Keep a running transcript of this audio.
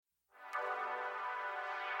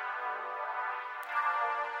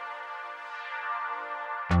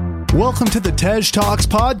Welcome to the Tej Talks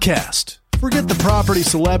podcast. Forget the property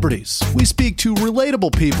celebrities. We speak to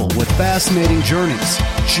relatable people with fascinating journeys,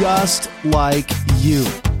 just like you.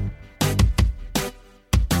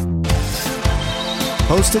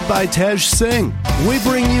 Hosted by Tej Singh, we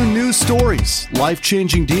bring you news stories,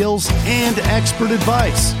 life-changing deals, and expert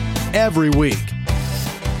advice every week.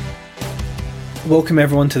 Welcome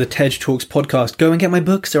everyone to the Tej Talks podcast. Go and get my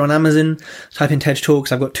books. They're on Amazon. Type in Tej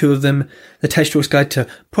Talks. I've got 2 of them. The Tej Talks Guide to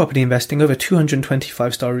Property Investing. Over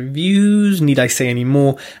 225-star reviews. Need I say any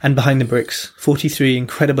more? And Behind the Bricks. 43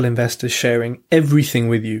 incredible investors sharing everything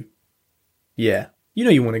with you. Yeah. You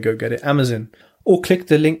know you want to go get it. Amazon. Or click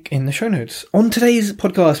the link in the show notes. On today's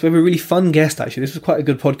podcast, we have a really fun guest, actually. This was quite a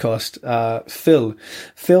good podcast. Phil.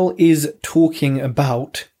 Phil is talking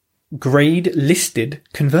about grade listed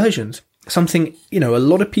conversions. Something, a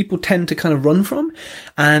lot of people tend to kind of run from,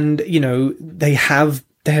 and, they have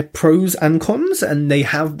their pros and cons and they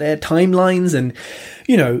have their timelines and,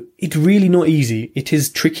 it's really not easy. It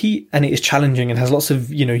is tricky and it is challenging and has lots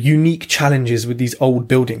of, unique challenges with these old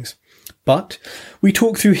buildings. But we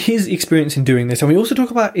talk through his experience in doing this, and we also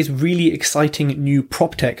talk about his really exciting new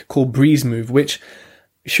prop tech called Breeze Move, which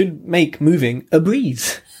should make moving a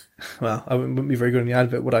breeze. Well, I wouldn't be very good on the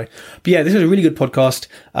advert, would I? But yeah, this is a really good podcast.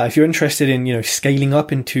 If you're interested in, scaling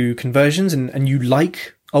up into conversions and you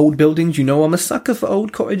like old buildings, I'm a sucker for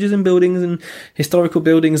old cottages and buildings and historical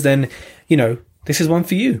buildings, then, this is one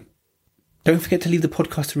for you. Don't forget to leave the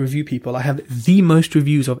podcast a review, people. I have the most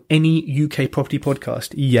reviews of any UK property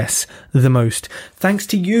podcast. Yes, the most. Thanks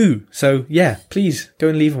to you. So yeah, please go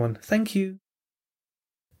and leave one. Thank you.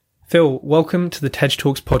 Phil, welcome to the Tej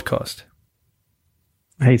Talks podcast.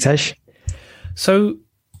 Hey, Tej. So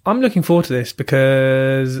I'm looking forward to this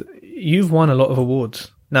because you've won a lot of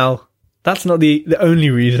awards. Now, that's not the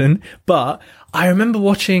only reason, but I remember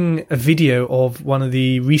watching a video of one of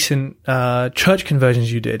the recent church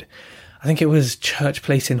conversions you did. I think it was Church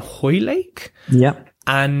Place in Hoylake. Yeah.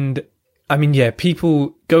 And I mean, yeah,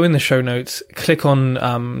 people go in the show notes, click on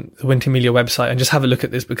the Wintermelia website and just have a look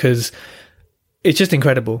at this because it's just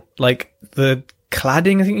incredible. Like the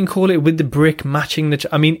cladding, I think you can call it, with the brick matching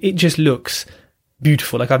it just looks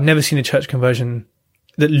beautiful. Like I've never seen a church conversion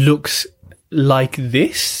that looks like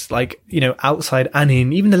this, outside and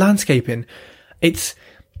in, even the landscaping. It's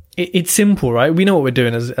simple, right? We know what we're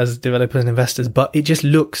doing as developers and investors, but it just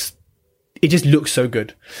looks so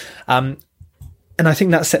good. And I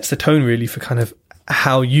think that sets the tone really for kind of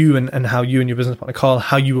how you and how you and your business partner, Carl,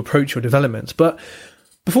 how you approach your developments. But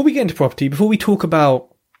before we get into property, before we talk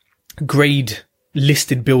about grade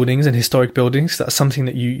listed buildings and historic buildings, that's something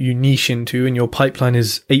that you niche into, and your pipeline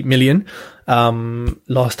is 8 million.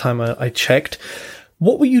 Last time I checked.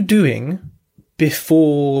 What were you doing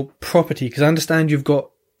before property? Because I understand you've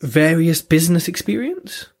got various business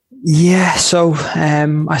experience. Yeah, so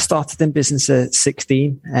I started in business at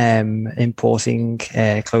 16, importing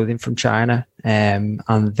clothing from China, and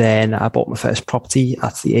then I bought my first property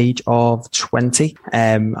at the age of 20,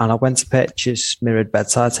 and I went to purchase mirrored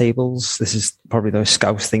bedside tables. This is probably the most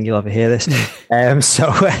Scouse thing you'll ever hear this. So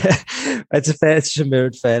I had to purchase some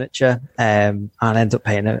mirrored furniture, and I ended up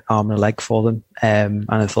paying an arm and a leg for them, and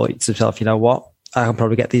I thought to myself, you know what? I can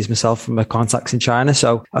probably get these myself from my contacts in China.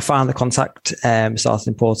 So I found the contact, started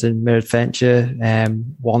importing mirrored furniture,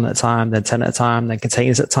 1 at a time, then 10 at a time, then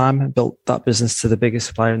containers at a time, and built that business to the biggest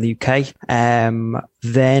supplier in the UK.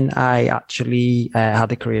 Then I actually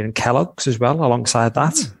had a career in Kellogg's as well alongside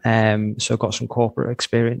that. So I got some corporate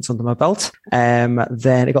experience under my belt.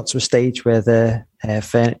 Then it got to a stage where the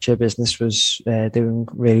furniture business was doing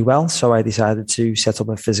really well. So I decided to set up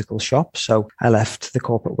a physical shop. So I left the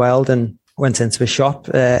corporate world and went into a shop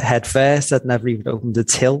head first. I'd never even opened a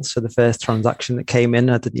till. So the first transaction that came in,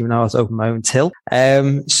 I didn't even know I was opening my own till.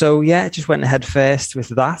 So yeah, just went head first with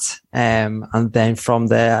that. And then from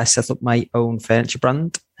there, I set up my own furniture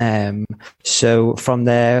brand. So from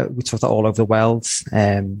there, we took that all over the world,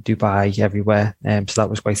 Dubai, everywhere. So that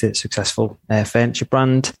was quite a successful furniture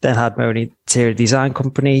brand. Then I had my own interior design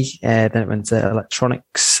company. Then it went to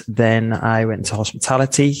electronics. Then I went into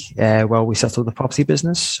hospitality, where we set up the property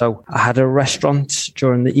business. So I had a restaurant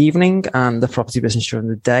during the evening and the property business during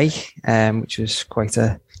the day, which was quite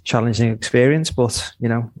a challenging experience, but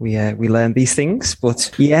we learned these things. But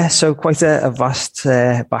yeah, so quite a vast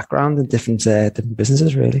background and different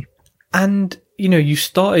businesses really. And you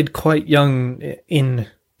started quite young in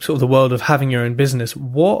sort of the world of having your own business.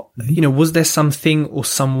 What was there something or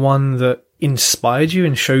someone that inspired you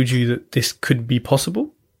and showed you that this could be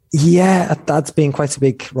possible? Yeah, Dad's been quite a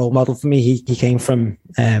big role model for me. He came from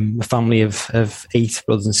a family of 8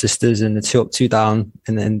 brothers and sisters, and the 2 up, 2 down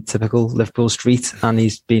in typical Liverpool street, and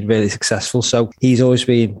he's been really successful. So he's always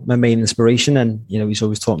been my main inspiration, and he's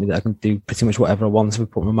always taught me that I can do pretty much whatever I want if I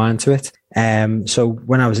put my mind to it. So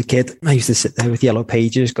when I was a kid, I used to sit there with yellow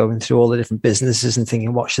pages, going through all the different businesses and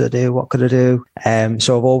thinking, what should I do? What could I do?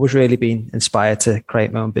 So I've always really been inspired to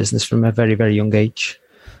create my own business from a very, very young age.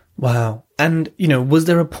 Wow. And, was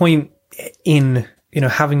there a point in,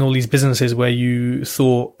 having all these businesses where you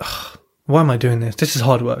thought, why am I doing this? This is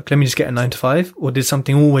hard work. Let me just get a 9 to 5. Or did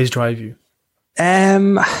something always drive you?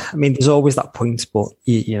 There's always that point, but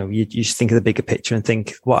you just think of the bigger picture and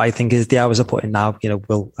think what I think is the hours I put in now,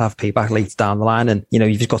 will have payback later down the line. And,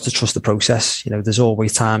 you've just got to trust the process. There's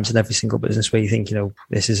always times in every single business where you think,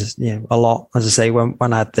 this is, a lot. As I say,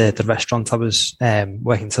 when I had the restaurant, I was,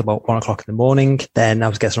 working till about 1 o'clock in the morning. Then I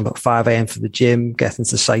was getting about 5 a.m. for the gym, getting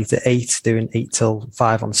to site at 8, doing 8 till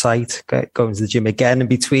 5 on site, going to the gym again in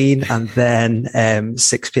between. And then,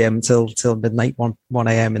 6 p.m. till midnight, 1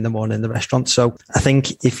 a.m. in the morning in the restaurant. So I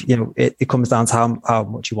think if, it comes down to how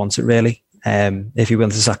much you want it really. If you're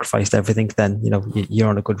willing to sacrifice everything, then, you're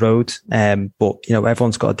on a good road. But,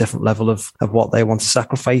 everyone's got a different level of what they want to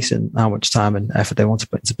sacrifice and how much time and effort they want to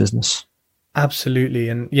put into business. Absolutely.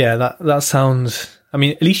 And yeah, that sounds,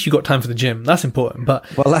 at least you got time for the gym. That's important, but.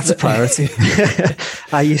 Well, that's a priority.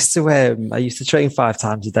 I used to train 5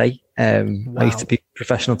 times a day. Wow. I used to be a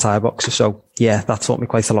professional Thai boxer. So yeah, that taught me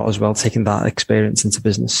quite a lot as well, taking that experience into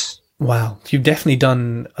business. Wow. You've definitely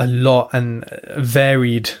done a lot and a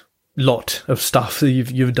varied lot of stuff that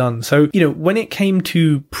you've done. So, when it came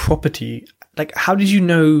to property, like, how did you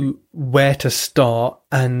know where to start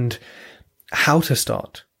and how to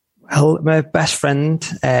start? Well, my best friend,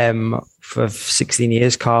 for 16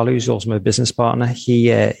 years, Carl, who's also my business partner,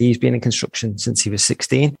 he's been in construction since he was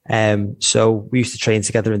 16. So we used to train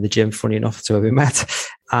together in the gym, funny enough, to where we met.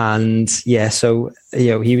 And yeah, so,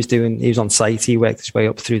 he was on site. He worked his way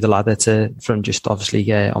up through the ladder from just obviously,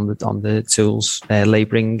 on the tools,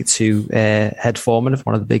 labouring to, head foreman of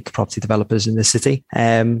one of the big property developers in the city.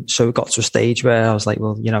 So it got to a stage where I was like,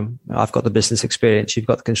 well, I've got the business experience. You've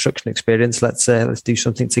got the construction experience. Let's do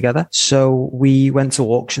something together. So we went to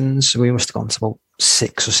auctions. We must have gone to about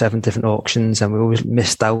 6 or 7 different auctions, and we always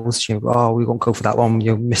missed out. We won't go for that one.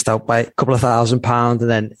 Missed out by a couple of £1,000, and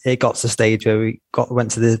then it got to the stage where we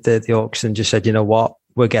went to the auction and just said, you know what,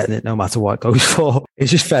 we're getting it no matter what it goes for.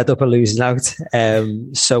 It's just fed up of losing out.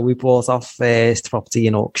 So we bought our first property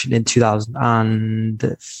in auction in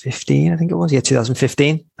 2015, I think it was. Yeah,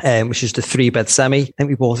 2015, which is the 3-bed semi. I think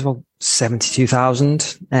we bought it about 72,000,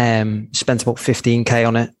 spent about 15k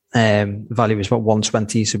on it. The value was about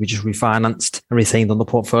 120, so we just refinanced and retained on the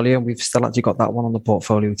portfolio. We've still actually got that one on the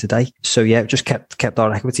portfolio today. So yeah, just kept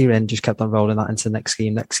our equity in, just kept on rolling that into the next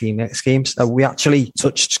scheme. So we actually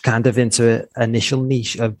touched kind of into an initial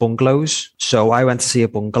niche of bungalows. So I went to see a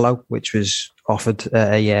bungalow, which was offered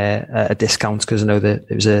a discount because I know that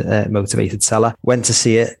it was a motivated seller. Went to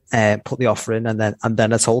see it, put the offer in, and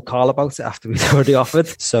then I told Carl about it after we'd already offered.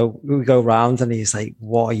 So we go round and he's like,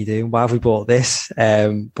 what are you doing? Why have we bought this?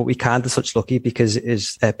 But we kind of touched lucky because it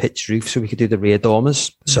is a pitched roof, so we could do the rear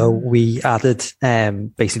dormers. So we added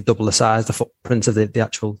basically double the size, the footprint of the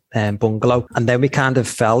actual bungalow. And then we kind of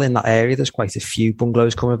fell in that area. There's quite a few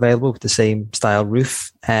bungalows come available with the same style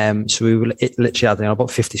roof. So we were literally adding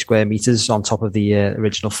about 50 square meters on top of the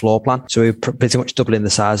original floor plan. So we were pretty much doubling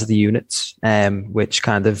the size of the units, which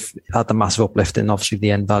kind of had the massive uplift in obviously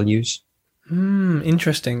the end values.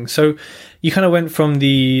 Interesting. So you kind of went from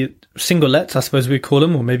the single lets, I suppose we call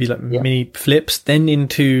them, or maybe like mini flips, then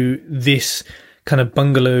into this kind of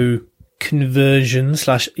bungalow conversion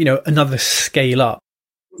 / another scale up.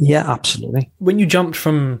 Yeah, absolutely. When you jumped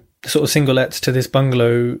from the sort of single lets to this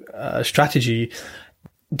bungalow strategy,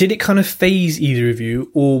 did it kind of phase either of you?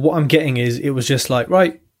 Or what I'm getting is it was just like,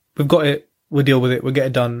 right, we've got it, we'll deal with it, we'll get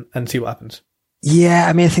it done and see what happens. Yeah,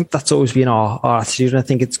 I think that's always been our attitude. And I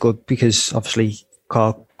think it's good because obviously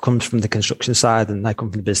Carl comes from the construction side and I come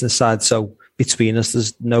from the business side. So between us,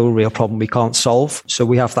 there's no real problem we can't solve. So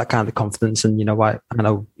we have that kind of confidence. And I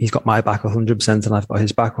know he's got my back 100% and I've got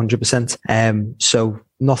his back 100%. So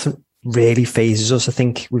nothing really phases us. I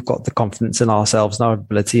think we've got the confidence in ourselves and our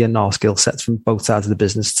ability and our skill sets from both sides of the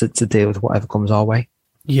business to deal with whatever comes our way.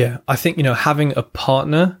 Yeah, I think, having a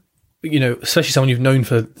partner, especially someone you've known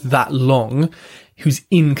for that long, who's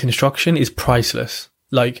in construction is priceless.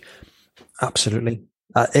 Like, absolutely.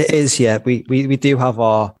 It is, yeah. We do have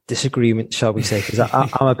our disagreement, shall we say, because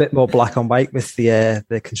I'm a bit more black and white with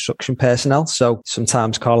the construction personnel. So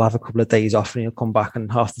sometimes Carl will have a couple of days off and he'll come back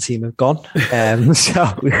and half the team have gone.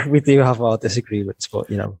 So we do have our disagreements, but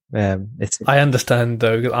it's. I understand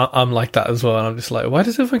though. I'm like that as well, and I'm just like, why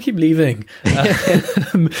does everyone keep leaving?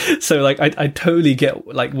 So like, I totally get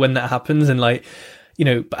like when that happens, and like,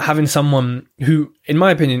 but having someone who, in my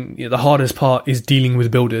opinion, the hardest part is dealing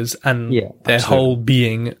with builders and their whole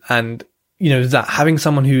being, and that having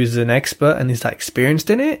someone who is an expert and is that experienced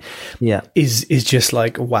in it, is just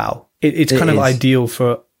like, wow. It's kind of ideal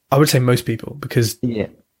for, I would say, most people, because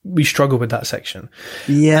we struggle with that section.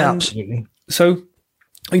 Yeah, absolutely. So,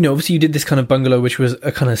 obviously you did this kind of bungalow, which was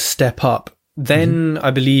a kind of step up. Then I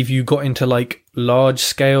believe you got into like large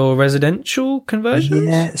scale residential conversions.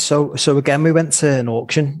 Yeah. So again, we went to an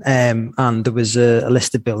auction, and there was a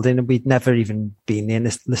listed building, and we'd never even been in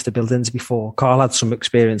listed buildings before. Carl had some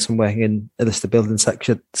experience in working in a listed building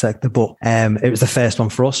sector, but it was the first one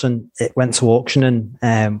for us, and it went to auction,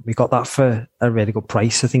 and we got that for a really good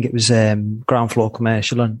price. I think it was ground floor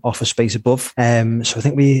commercial and office space above. So I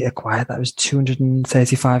think we acquired that. It was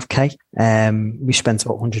 235k. We spent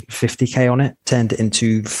about 150k on it, turned it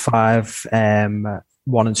into 5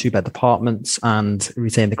 1 and 2 bed apartments, and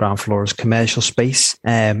retained the ground floor as commercial space.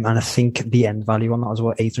 And I think the end value on that was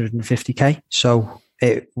about 850k. So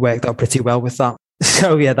it worked out pretty well with that.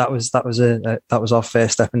 So yeah, that was our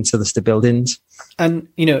first step into listed buildings. And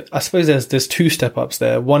I suppose there's 2 step ups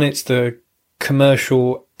there. One, it's the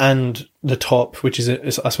commercial and the top, which is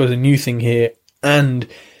I suppose a new thing here, and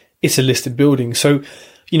it's a listed building. So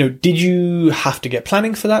did you have to get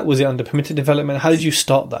planning for that? Was it under permitted development? How did you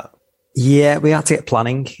start that? Yeah, we had to get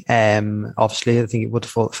planning. Obviously, I think it would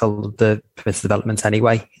have filled the permitted development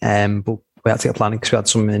anyway. But we had to get planning because we had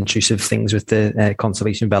some intrusive things with the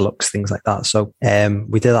conservation velux, things like that. So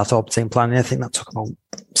we did have to obtain planning. I think that took about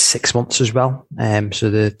 6 months as well. So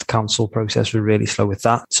the council process was really slow with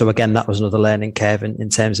that. So again, that was another learning curve in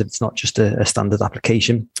terms of it's not just a standard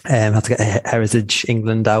application. Had to get Heritage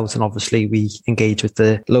England out, and obviously we engage with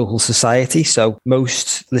the local society. So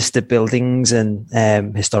most listed buildings and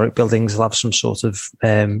historic buildings will have some sort of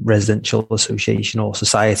residential association or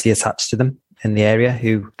society attached to them in the area,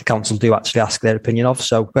 who the council do actually ask their opinion of.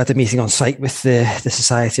 So we had a meeting on site with the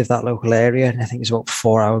society of that local area, and I think it was about a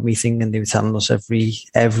 4-hour meeting, and they were telling us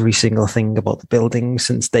every single thing about the building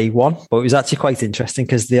since day one. But it was actually quite interesting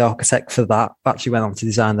because the architect for that actually went on to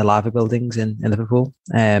design the Liver buildings in Liverpool.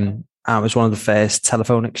 And it was one of the first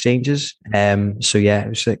telephone exchanges. So yeah, it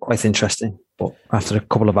was quite interesting. But after a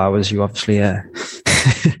couple of hours, you obviously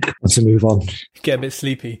want to move on. Get a bit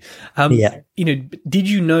sleepy. Did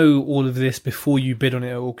you know all of this before you bid on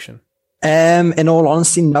it at auction? In all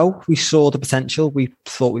honesty, no. We saw the potential. We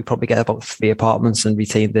thought we'd probably get about 3 apartments and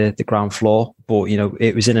retain the ground floor. But,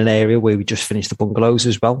 it was in an area where we just finished the bungalows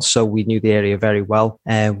as well. So we knew the area very well.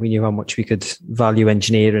 We knew how much we could value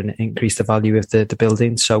engineer and increase the value of the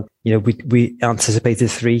building. So, we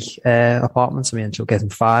anticipated 3 apartments, and we ended up getting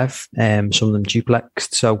 5, some of them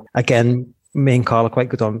duplexed. So again, me and Carl are quite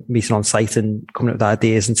good on meeting on site and coming up with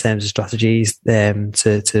ideas in terms of strategies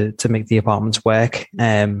to make the apartments work.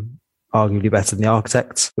 Arguably better than the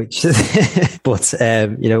architects, but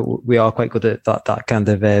we are quite good at that kind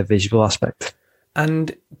of visual aspect.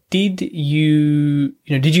 And did you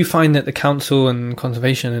find that the council and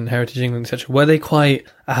conservation and Heritage England, etc., were they quite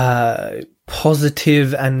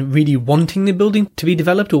positive and really wanting the building to be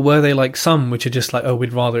developed, or were they like some which are just like, oh,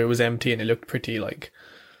 we'd rather it was empty and it looked pretty like?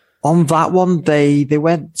 On that one, they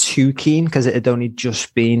weren't too keen because it had only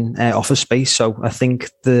just been office space. So I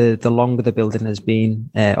think the longer the building has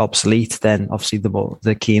been obsolete, then obviously the more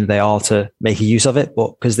keen they are to make a use of it.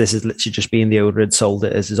 But because this is literally just being the owner had sold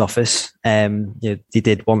it as his office, they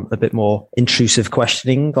did want a bit more intrusive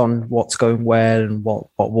questioning on what's going where and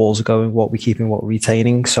what walls are going, what we're keeping, what we're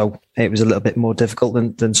retaining. So it was a little bit more difficult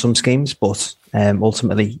than some schemes, but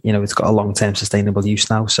ultimately, it's got a long-term sustainable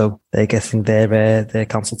use now, so they're getting their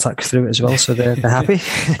council tax through it as well, so they're happy.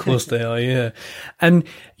 Of course they are, yeah. And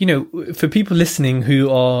for people listening who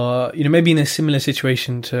are maybe in a similar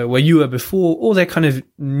situation to where you were before, or they're kind of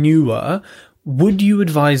newer, would you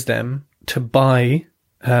advise them to buy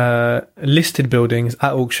listed buildings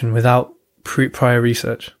at auction without prior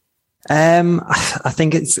research? I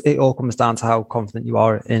think it all comes down to how confident you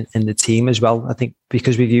are in the team as well. I think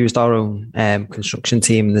because we've used our own construction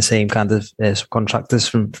team and the same kind of subcontractors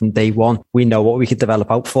from day one, we know what we could develop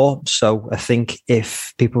out for. So I think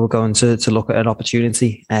if people were going to look at an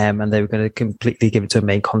opportunity and they were going to completely give it to a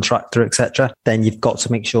main contractor, etc., then you've got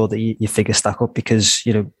to make sure that your figures stack up, because,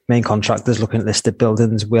 you know, main contractors looking at listed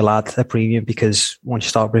buildings will add a premium, because once you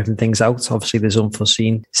start ripping things out, obviously there's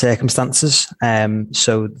unforeseen circumstances.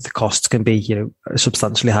 So the costs can be, you know,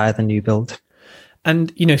 substantially higher than new build.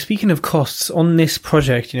 And, you know, speaking of costs, on this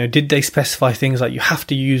project, you know, did they specify things like you have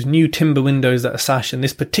to use new timber windows that are sash and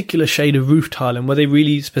this particular shade of roof tile? And were they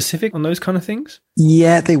really specific on those kind of things?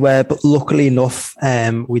 Yeah, they were. But luckily enough,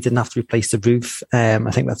 we didn't have to replace the roof. I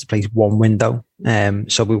think we had to replace one window.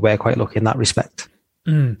 So we were quite lucky in that respect.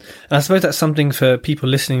 And I suppose that's something for people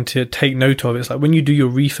listening to take note of. It's like when you do your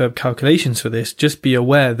refurb calculations for this, just be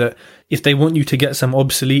aware that if they want you to get some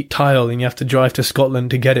obsolete tile and you have to drive to Scotland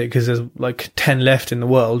to get it because there's like 10 left in the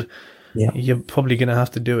world, you're probably going to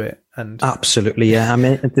have to do it. And absolutely, yeah. I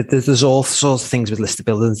mean, there's all sorts of things with listed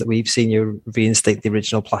buildings that we've seen. You reinstate the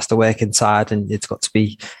original plasterwork inside, and it's got to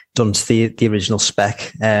be done to the original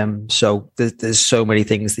spec. So there's so many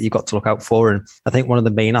things that you've got to look out for. And I think one of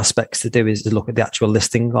the main aspects to do is to look at the actual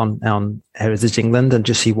listing on Heritage England and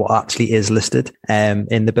just see what actually is listed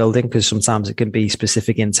in the building, because sometimes it can be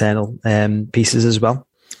specific internal pieces as well.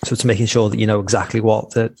 So it's making sure that you know exactly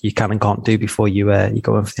what that you can and can't do before you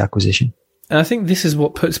go in for the acquisition. And I think this is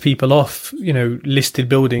what puts people off, you know, listed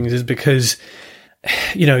buildings, is because,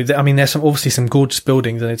 you know, I mean, there's obviously some gorgeous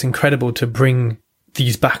buildings, and it's incredible to bring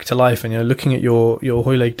these back to life. And, you know, looking at your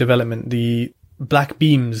Hoylake development, the black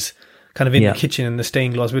beams kind of in the kitchen and the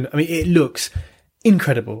stained glass window, I mean, it looks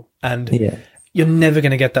incredible. And you're never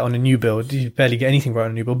going to get that on a new build. You barely get anything right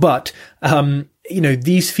on a new build. But, you know,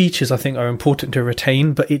 these features I think are important to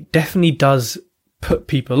retain, but it definitely does put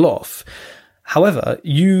people off. However,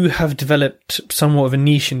 you have developed somewhat of a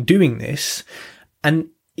niche in doing this. And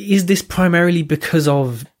is this primarily because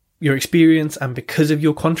of your experience and because of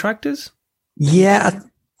your contractors? Yeah,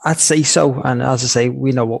 I'd say so. And as I say,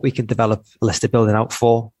 we know what we can develop a listed building out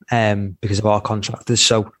for because of our contractors.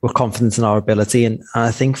 So we're confident in our ability. And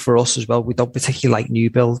I think for us as well, we don't particularly like new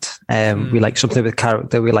build. We like something with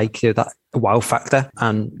character. We like that wow factor.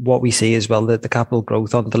 And what we see as well, the capital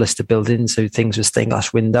growth on the listed buildings, so things with stained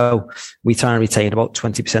glass window, we try and retain about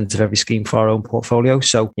 20% of every scheme for our own portfolio.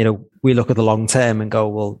 So, you know, we look at the long term and go,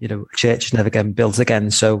 well, you know, a church is never getting built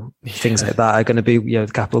again. So things like that are going to be, you know,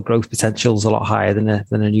 the capital growth potential is a lot higher than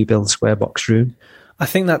a new build square box room. I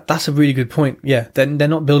think that's a really good point. Yeah, they're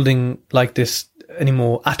not building like this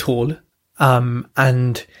anymore at all.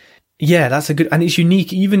 And yeah, that's a good, and it's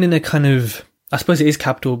unique even in a kind of, I suppose it is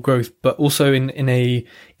capital growth, but also in a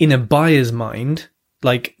buyer's mind,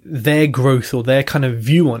 like their growth or their kind of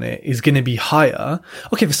view on it is going to be higher.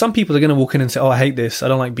 Okay, for some people, they're going to walk in and say, oh, I hate this. I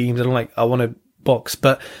don't like beams. I want a box.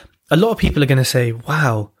 But a lot of people are going to say,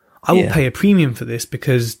 wow, I will pay a premium for this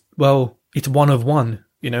because, well, it's one of one,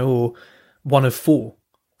 you know, or one of four.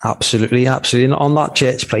 Absolutely. And on that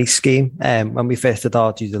Church Place scheme, when we first did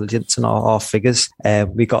our due diligence and our figures,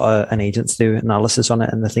 we got an agent to do analysis on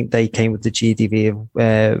it, and I think they came with the GDV of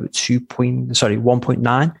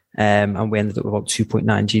 1.9, and we ended up with about 2.9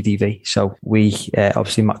 GDV. So we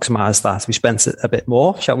obviously maximised that. We spent a bit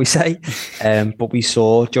more, shall we say, but we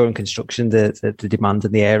saw during construction the demand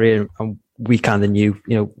in the area, and we kind of knew,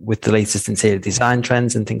 you know, with the latest interior design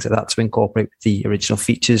trends and things like that to incorporate the original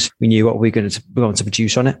features, we knew what we were going to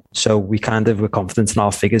produce on it. So we kind of were confident in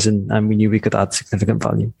our figures, and we knew we could add significant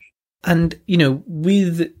value. And, you know,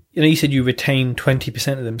 you said you retain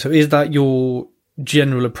 20% of them. So is that your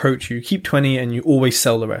general approach? You keep 20 and you always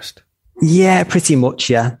sell the rest? Yeah, pretty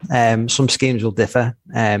much, yeah. Some schemes will differ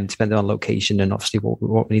depending on location and obviously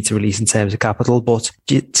what we need to release in terms of capital. But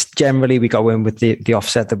generally, we go in with the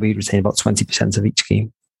offset that we retain about 20% of each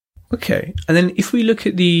scheme. Okay. And then if we look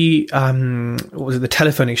at the, the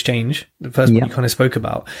telephone exchange, the first one you kind of spoke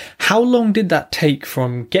about, how long did that take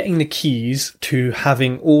from getting the keys to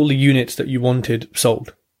having all the units that you wanted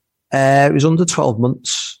sold? It was under 12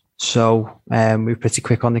 months. So we were pretty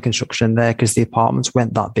quick on the construction there because the apartments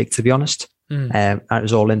weren't that big, to be honest. And it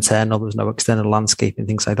was all internal. There was no external landscape and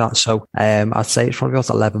things like that. So I'd say it's probably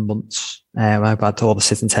about 11 months. I've had all the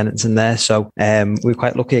sitting tenants in there. So we were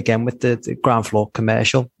quite lucky again with the ground floor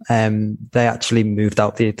commercial. They actually moved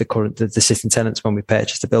out the sitting tenants when we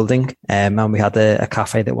purchased the building. And we had a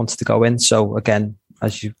cafe that wanted to go in. So again,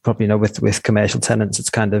 as you probably know, with commercial tenants, it's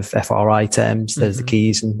kind of FRI terms. There's the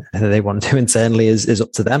keys, and whether they want to do internally is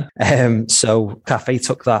up to them. So Cafe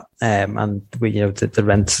took that, and we, you know, the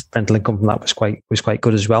rental income from that was quite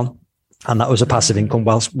good as well. And that was a passive income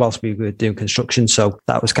whilst we were doing construction. So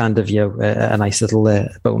that was kind of, a nice little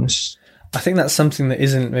bonus. I think that's something that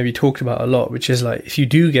isn't maybe talked about a lot, which is like, if you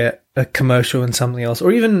do get a commercial and something else,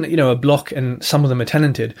 or even, a block and some of them are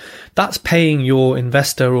tenanted, that's paying your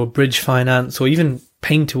investor or bridge finance or even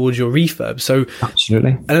paying towards your refurb. So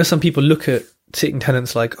absolutely. I know some people look at sitting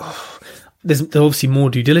tenants like, there's obviously more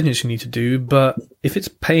due diligence you need to do, but if it's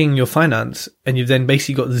paying your finance and you've then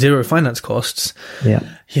basically got zero finance costs,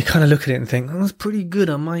 you kind of look at it and think, that's pretty good.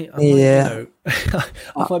 I might I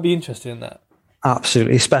might be interested in that.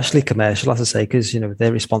 Absolutely, especially commercial, as I say, because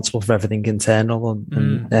they're responsible for everything internal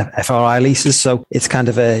and FRI leases. So it's kind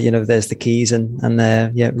of there's the keys, and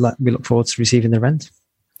we look forward to receiving the rent.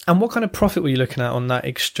 And what kind of profit were you looking at on that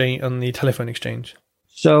exchange, on the telephone exchange?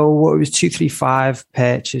 So it was 235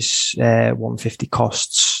 purchase, 150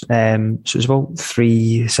 costs. So it was about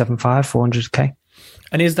 375, 400k.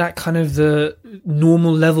 And is that kind of the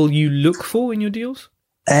normal level you look for in your deals?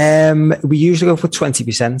 We usually go for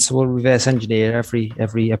 20%, so we'll reverse engineer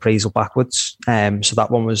every appraisal backwards. So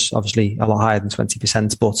that one was obviously a lot higher than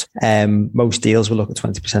 20%, but most deals will look at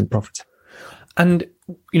 20% profit. And,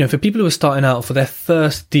 for people who are starting out for their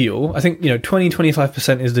first deal, I think,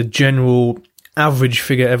 20-25% is the general average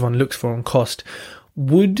figure everyone looks for on cost.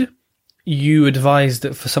 Would you advise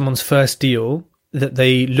that for someone's first deal that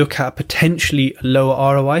they look at potentially a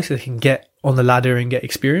lower ROI so they can get on the ladder and get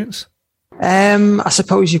experience? I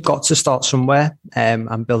suppose you've got to start somewhere,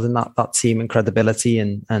 and building that team and credibility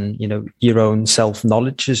and your own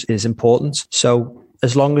self-knowledge is important. So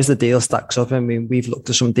as long as the deal stacks up, I mean, we've looked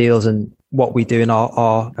at some deals, and what we do in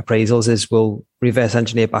our appraisals is we'll reverse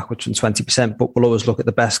engineer backwards from 20%, but we'll always look at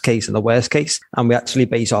the best case and the worst case. And we actually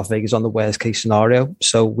base our figures on the worst case scenario.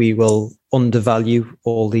 So we will undervalue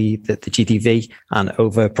all the GDV and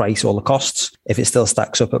overprice all the costs. If it still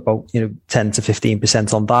stacks up about 10 to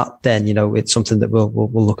 15% on that, then it's something that we'll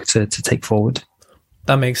look to take forward.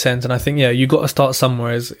 That makes sense. And I think you got to start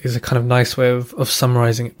somewhere is a kind of nice way of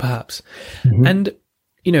summarizing it, perhaps. Mm-hmm. And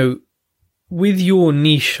with your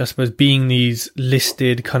niche, I suppose, being these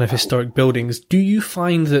listed kind of historic buildings, do you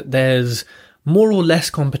find that there's more or less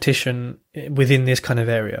competition within this kind of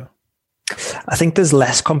area? I think there's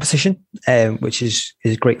less competition, which is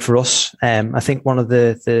great for us. I think one of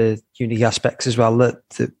the unique aspects as well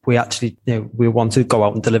that we actually, we want to go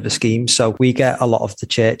out and deliver schemes. So we get a lot of the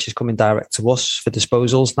churches coming direct to us for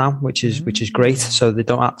disposals now, which is great. So they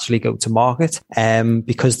don't actually go to market,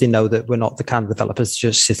 because they know that we're not the kind of developers to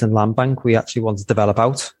just sit in land bank. We actually want to develop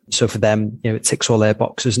out. So for them, it ticks all their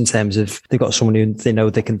boxes in terms of they've got someone who they know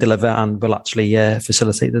they can deliver and will actually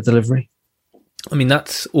facilitate the delivery. I mean,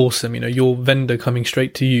 that's awesome. Your vendor coming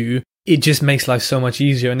straight to you, it just makes life so much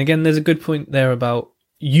easier. And again, there's a good point there about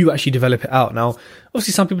you actually develop it out. Now,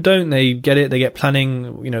 obviously some people don't, they get it, they get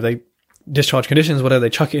planning, they discharge conditions, whatever, they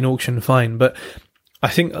chuck it in auction, fine. But I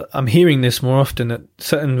think I'm hearing this more often that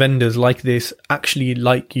certain vendors like this actually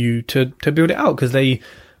like you to build it out because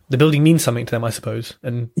the building means something to them, I suppose.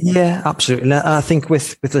 And yeah, absolutely. And I think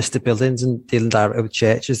with listed buildings and dealing directly with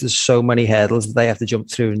churches, there's so many hurdles that they have to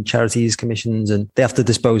jump through, and charities, commissions, and they have to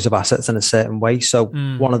dispose of assets in a certain way. So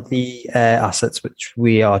one of the assets which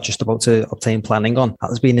we are just about to obtain planning on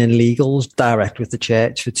has been in legals direct with the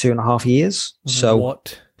church for 2.5 years. So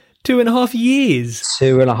what? 2.5 years?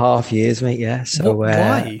 2.5 years, mate. Yeah. So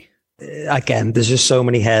why? Again, there's just so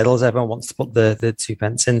many hurdles. Everyone wants to put the 2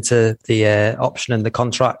 pence into the option and the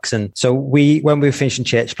contracts. And so when we were finishing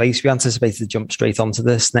Church Place, we anticipated to jump straight onto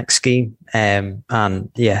this next scheme. And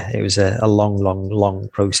yeah, it was a long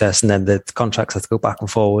process. And then the contracts had to go back and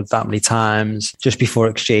forward that many times. Just before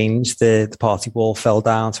exchange, the party wall fell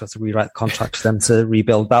down. So we had to rewrite the contract for them to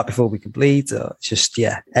rebuild that before we complete. Just,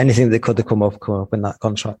 yeah, anything that could have come up in that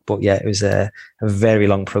contract. But yeah, it was a very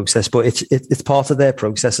long process. But it's part of their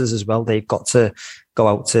processes as well. They've got to go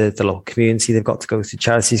out to the local community. They've got to go to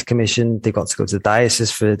Charities Commission. They've got to go to the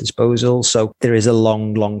diocese for disposal. So there is a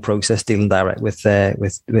long process dealing direct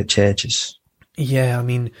with churches. Yeah, I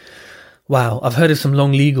mean, wow. I've heard of some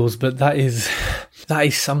long legals, but that is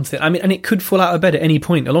something. I mean, and it could fall out of bed at any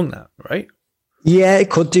point along that, right? Yeah, it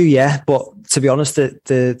could do. Yeah, but to be honest,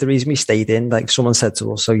 the reason we stayed in, like someone said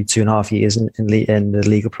to us, so you 2.5 years in the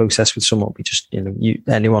legal process with someone, we just,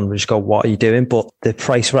 anyone would just go, what are you doing? But the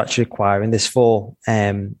price we're actually acquiring this for,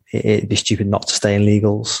 it'd be stupid not to stay in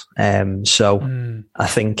legals. I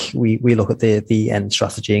think we look at the end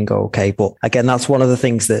strategy and go, okay, but again, that's one of the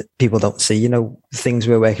things that people don't see, things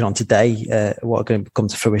we're working on today, what are going to come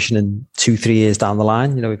to fruition in 2-3 years down the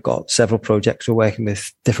line. We've got several projects we're working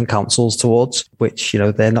with different councils towards, which,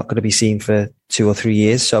 they're not going to be seen for 2 or 3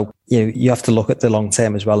 years. So you have to look at the long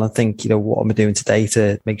term as well and think, what am I doing today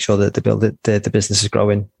to make sure that the business is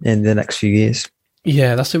growing in the next few years.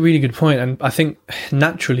 Yeah, that's a really good point. And I think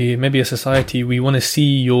naturally, maybe as a society, we want to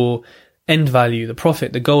see your end value, the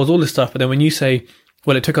profit, the goals, all this stuff. But then when you say,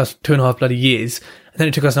 well, it took us 2.5 bloody years, and then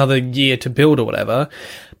it took us another year to build or whatever,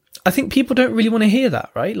 I think people don't really want to hear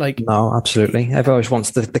that, right? Like, no, absolutely. Everyone always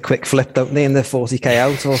wants the quick flip, don't they? And the 40k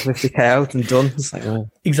out or 50k out and done. It's like, oh.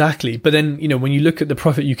 Exactly. But then, when you look at the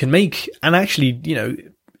profit you can make, and actually,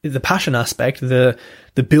 the passion aspect, the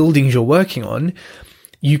buildings you're working on,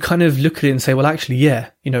 you kind of look at it and say, well, actually,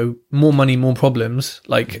 yeah, more money, more problems,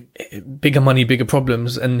 like bigger money, bigger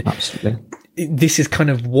problems. And absolutely, this is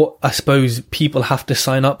kind of what I suppose people have to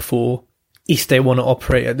sign up for if they want to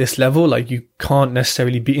operate at this level. Like, you can't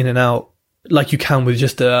necessarily be in and out like you can with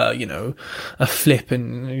just a flip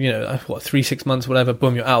and, 3-6 months, whatever,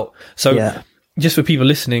 boom, you're out. So just for people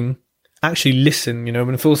listening, actually listen,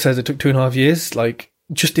 when Phil says it took 2.5 years, like,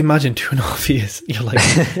 just imagine 2.5 years.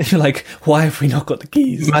 You're like, why have we not got the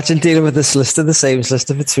keys? Imagine dealing with the same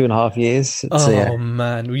solicitor for 2.5 year.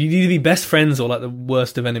 Man, you need to be best friends or like the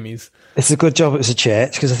worst of enemies. It's a good job it's a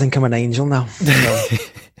church, because I think I'm an angel now.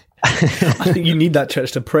 I think you need that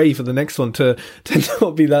church to pray for the next one to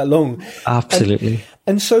not be that long. Absolutely.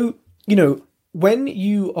 And so, when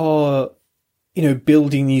you are,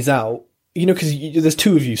 building these out, because there's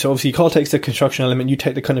two of you. So obviously Carl takes the construction element, you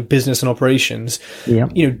take the kind of business and operations. Yeah.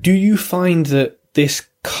 Do you find that this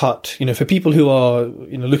cut, for people who are,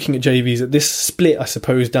 looking at JVs, that this split, I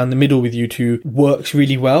suppose, down the middle with you two works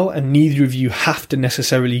really well, and neither of you have to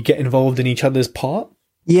necessarily get involved in each other's part?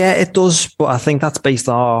 Yeah, it does. But I think that's based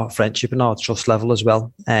on our friendship and our trust level as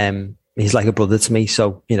well. He's like a brother to me.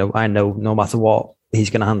 So, I know no matter what,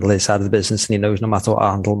 he's going to handle his side of the business, and he knows no matter what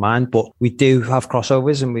I handle mine. But we do have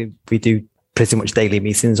crossovers, and we do pretty much daily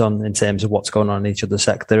meetings in terms of what's going on in each other's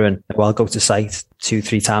sector. And I'll go to site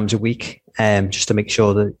 2-3 times a week, just to make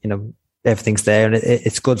sure that, everything's there. And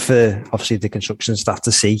it's good for obviously the construction staff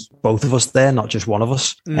to see both of us there, not just one of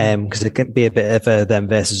us. Because it can be a bit of a them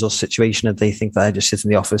versus us situation if they think that I just sit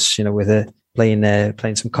in the office, with playing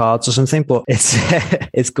some cards or something. But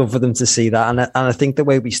it's good for them to see that. And I think the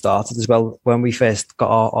way we started as well, when we first got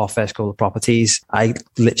our first couple of properties, I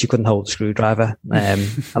literally couldn't hold a screwdriver.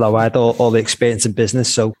 Although I had all the experience in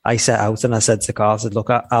business. So I set out and I said to Carl, I said, look,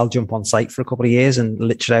 I'll jump on site for a couple of years. And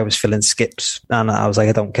literally I was filling skips, and I was like,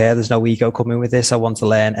 I don't care. There's no ego coming with this. I want to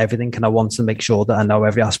learn everything, and I want to make sure that I know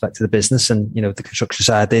every aspect of the business. And, the construction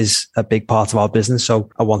side is a big part of our business. So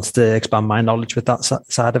I wanted to expand my knowledge with that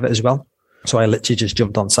side of it as well. So I literally just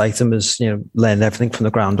jumped on site and was, learning everything from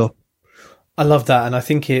the ground up. I love that. And I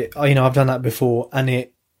think I've done that before, and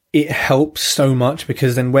it helps so much,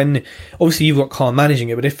 because then when, obviously you've got Carl managing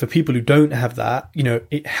it, but if for people who don't have that,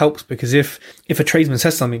 it helps, because if a tradesman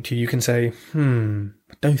says something to you, you can say,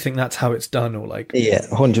 I don't think that's how it's done, or like, yeah,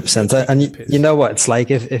 100%. And you know what it's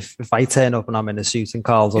like, if I turn up and I'm in a suit and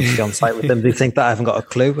Carl's obviously on site with them, they think that I haven't got a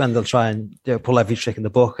clue, and they'll try and pull every trick in the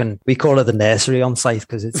book. And we call it the nursery on site,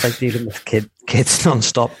 because it's like dealing with kids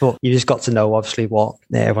non-stop. But you just got to know obviously what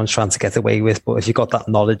everyone's trying to get away with. But if you've got that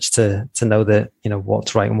knowledge to know that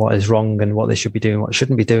what's right and what is wrong, and what they should be doing, what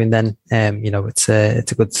shouldn't be doing, then it's a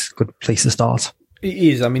good place to start. It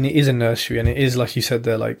is. I mean, it is a nursery, and it is, like you said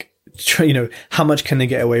there, like, how much can they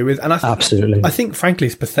get away with? And absolutely, I think frankly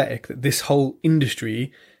it's pathetic that this whole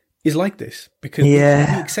industry is like this, because we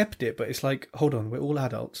accept it, but it's like, hold on, we're all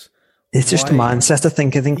adults. It's just a mindset. I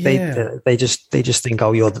think they just think,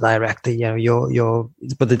 oh, you're the director, you're,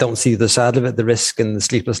 but they don't see the side of it, the risk and the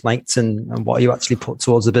sleepless nights and what you actually put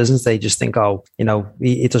towards the business. They just think, oh,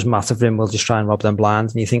 it doesn't matter for him, we'll just try and rob them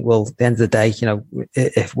blind. And you think, well, at the end of the day,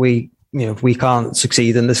 if we can't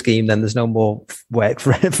succeed in the scheme, then there's no more work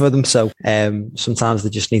for them. So sometimes they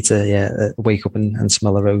just need to wake up and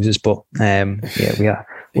smell the roses. But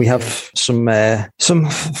we have some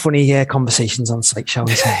funny conversations on site, shall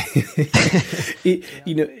we say?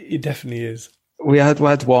 It definitely is. We had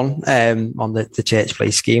one on the Church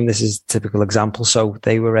Place scheme. This is a typical example. So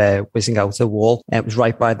they were whizzing out a wall. It was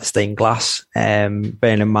right by the stained glass. Bearing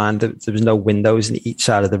in mind that there was no windows in each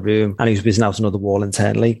side of the room, and he was whizzing out another wall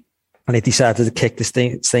internally. And he decided to kick the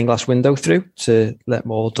stained glass window through to let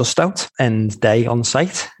more dust out. End day on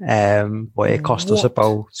site. But it cost us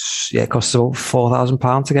about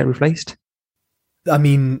 £4,000 to get replaced. I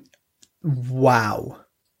mean, wow.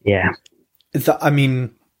 Yeah.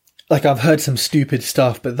 Like, I've heard some stupid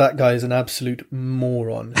stuff, but that guy is an absolute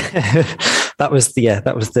moron. That was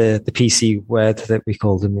the PC word that we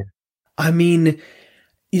called him. Yeah. I mean,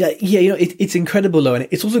 it's incredible though, and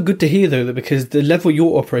it's also good to hear though that, because the level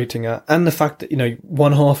you're operating at, and the fact that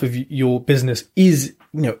one half of your business is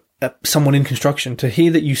someone in construction, to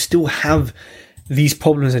hear that you still have these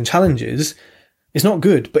problems and challenges, it's not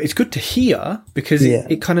good, but it's good to hear, because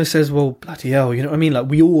it kind of says, well, bloody hell, you know what I mean? Like,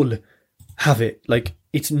 we all have it. Like,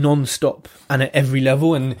 it's non-stop and at every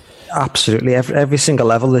level. And absolutely, every single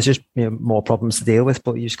level, there's just more problems to deal with,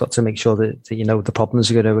 but you just got to make sure that you know the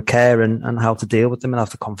problems are going to occur and how to deal with them, and have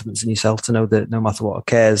the confidence in yourself to know that no matter what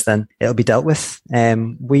occurs, then it'll be dealt with.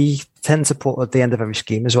 We tend to put at the end of every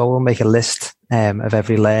scheme as well, we'll make a list of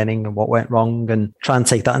every learning and what went wrong, and try and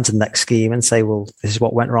take that into the next scheme and say, well, this is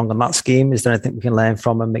what went wrong on that scheme. Is there anything we can learn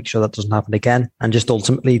from and make sure that doesn't happen again? And just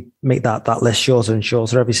ultimately make that list shorter and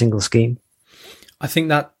shorter every single scheme. I think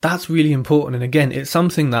that's really important. And again, it's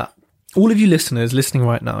something that all of you listeners listening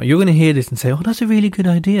right now, you're going to hear this and say, oh, that's a really good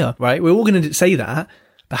idea, right? We're all going to say that,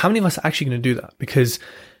 but how many of us are actually going to do that? Because,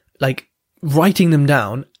 like, writing them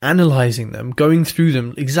down, analyzing them, going through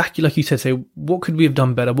them, exactly like you said, say, what could we have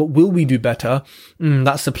done better? What will we do better?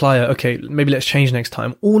 That supplier, okay, maybe let's change next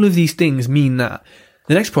time. All of these things mean that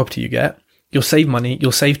the next property you get, you'll save money,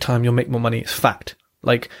 you'll save time, you'll make more money. It's fact.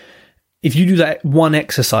 Like, if you do that one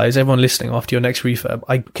exercise, everyone listening, after your next refurb,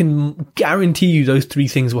 I can guarantee you those 3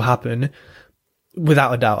 things will happen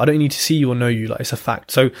without a doubt. I don't need to see you or know you. Like, it's a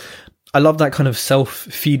fact. So I love that kind of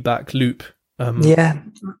self-feedback loop.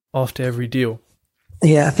 After every deal.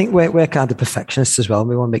 Yeah, I think we're kind of perfectionists as well.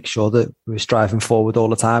 We want to make sure that we're striving forward all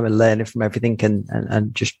the time and learning from everything,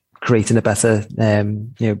 and just creating a better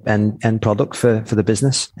end product for the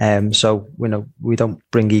business. So we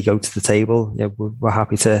don't bring ego to the table. We're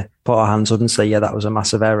happy to put our hands up and say, yeah, that was a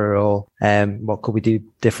massive error, or what could we do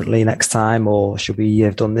differently next time, or should we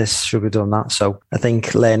have done this, should we have done that? So I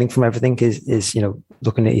think learning from everything is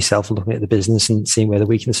looking at yourself and looking at the business and seeing where the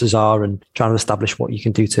weaknesses are and trying to establish what you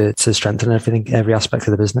can do to strengthen every aspect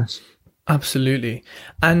of the business. Absolutely.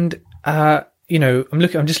 And I'm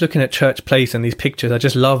just looking at Church Place and these pictures. I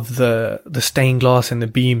just love the stained glass and the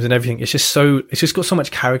beams and everything. It's just got so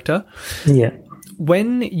much character. Yeah.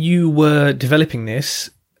 When you were developing this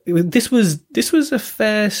was a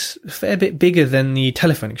fair bit bigger than the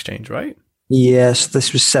Telephone Exchange, right? Yes,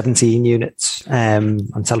 this was 17 units,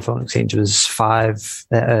 and Telephone Exchange was 5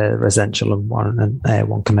 residential and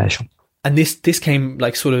 1 commercial. And this came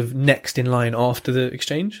like sort of next in line after the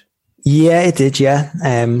Exchange? Yeah, it did, yeah.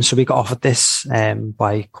 So we got offered this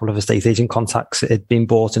by a couple of estate agent contacts. It had been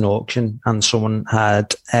bought in auction, and someone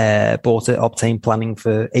had obtained planning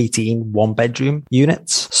for 18 one-bedroom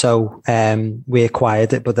units. So we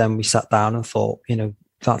acquired it, but then we sat down and thought,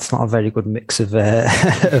 that's not a very good mix of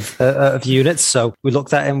units. So we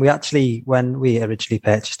looked at it, and when we originally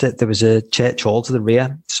purchased it, there was a church hall to the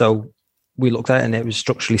rear. So we looked at it, and it was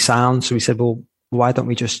structurally sound. So we said, well, why don't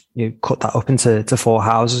we just cut that up into 4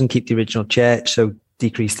 houses and keep the original church, so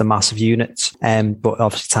decrease the mass of units. But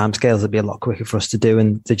obviously timescales would be a lot quicker for us to do,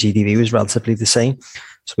 and the GDV was relatively the same.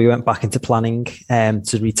 So we went back into planning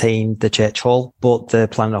to retain the church hall, but the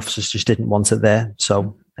planning officers just didn't want it there.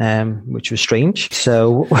 So which was strange.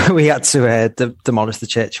 So we had to demolish the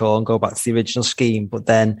church hall and go back to the original scheme. But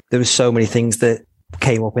then there was so many things that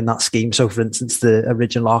came up in that scheme. So for instance, the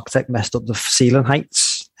original architect messed up the ceiling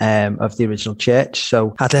heights of the original church.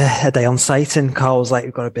 So I had a day on site, and Carl was like,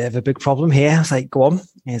 we've got a bit of a big problem here. I was like, go on. And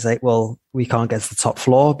he's like, well, we can't get to the top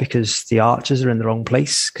floor because the arches are in the wrong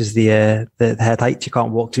place, because the head height, you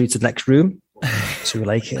can't walk through to the next room. So we're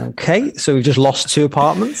like, okay, so we've just lost 2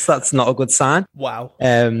 apartments. That's not a good sign. Wow.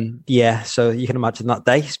 Yeah, so you can imagine that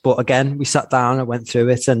day. But again, we sat down and went through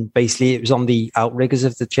it, and basically it was on the outriggers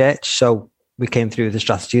of the church. So we came through with the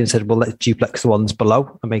strategy and said, well, let's duplex the ones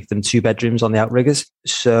below and make them 2 bedrooms on the outriggers.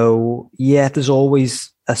 So yeah, there's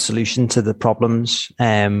always a solution to the problems.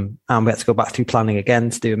 And we had to go back through planning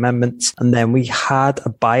again to do amendments. And then we had a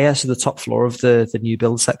buyer. So the top floor of the new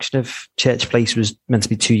build section of Church Place was meant to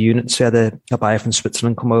be 2 units. So we had a buyer from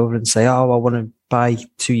Switzerland come over and say, oh, I want to buy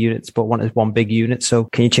 2 units, but want one big unit. So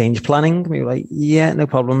can you change planning? And we were like, yeah, no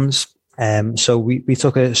problems. So we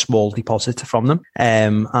took a small deposit from them,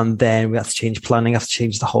 and then we had to change planning, had to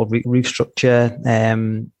change the whole roof structure.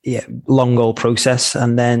 Long old process.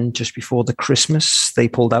 And then just before the Christmas, they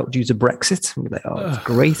pulled out due to Brexit. And we're like, oh, that's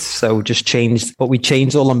great. So just changed, but we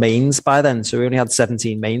changed all the mains by then. So we only had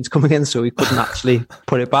 17 mains coming in, so we couldn't actually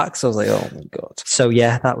put it back. So I was like, oh my God. So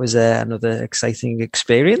yeah, that was another exciting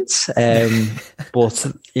experience.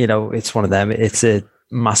 But it's one of them. It's a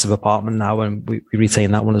massive apartment now, and we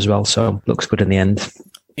retain that one as well, so looks good in the end.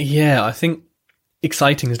 Yeah, I think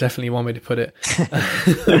exciting is definitely one way to put it.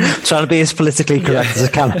 Trying to be as politically correct as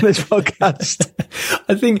I can on this podcast.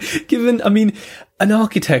 I think an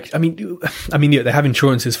architect, I mean, yeah, they have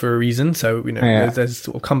insurances for a reason. So, there's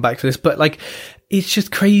sort of come back to this, but like, it's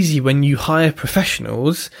just crazy when you hire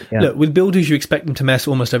professionals. Yeah. Look, with builders, you expect them to mess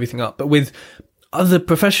almost everything up, but with other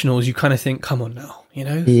professionals, you kind of think, come on now,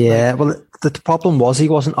 Yeah. Well, the problem was he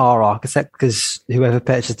wasn't our architect, because whoever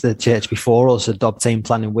purchased the church before us had obtained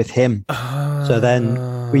planning with him. So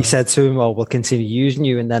then we said to him, well, we'll continue using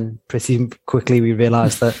you. And then pretty quickly we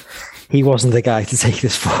realized that he wasn't the guy to take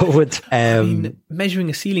this forward. Measuring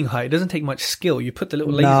a ceiling height, it doesn't take much skill. You put the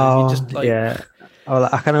little laser, you just like... Yeah. Well,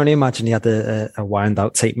 I can only imagine he had a wind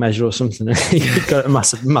out tape measure or something. He got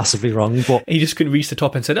it massively wrong, but he just couldn't reach the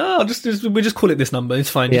top and said, we'll just call it this number. It's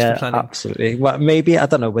fine. Yeah, absolutely. Well, maybe, I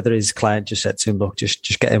don't know whether his client just said to him, look,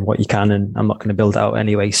 just get in what you can, and I'm not going to build it out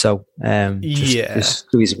anyway. So, just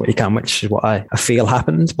squeeze what you can, which is what I feel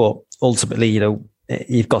happened. But ultimately,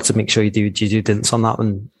 you've got to make sure you do due diligence on that,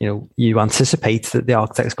 and you anticipate that the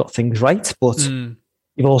architect's got things right, but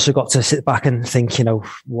you've also got to sit back and think,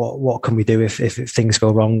 what can we do if things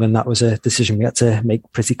go wrong? And that was a decision we had to make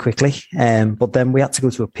pretty quickly. But then we had to go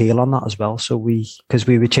to appeal on that as well. So because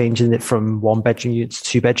we were changing it from 1-bedroom units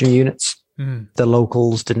to 2-bedroom units. The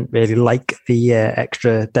locals didn't really like the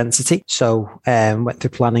extra density. So went through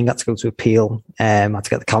planning, had to go to appeal, had to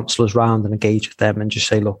get the councillors round and engage with them and just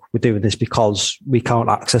say, look, we're doing this because we can't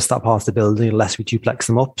access that part of the building unless we duplex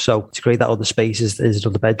them up. So to create that other space is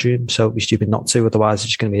another bedroom. So it'd be stupid not to, otherwise it's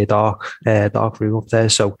just going to be a dark room up there.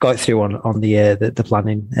 So got through on the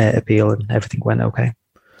planning appeal, and everything went okay.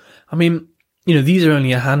 I mean, these are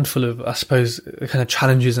only a handful of, I suppose, kind of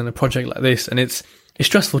challenges in a project like this, and it's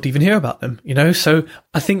stressful to even hear about them, So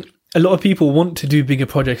I think a lot of people want to do bigger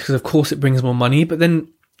projects because, of course, it brings more money. But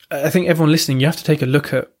then I think everyone listening, you have to take a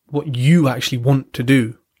look at what you actually want to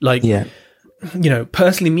do. Like,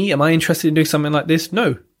 personally, me, am I interested in doing something like this?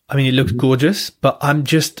 No. I mean, it looks gorgeous, but I'm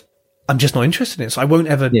just not interested in it. So I won't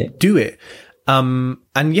ever do it. And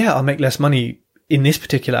I'll make less money in this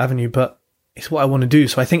particular avenue, but it's what I want to do.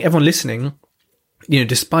 So I think everyone listening,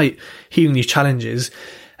 despite hearing these challenges,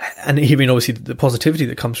 and hearing obviously the positivity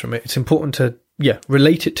that comes from it, it's important to,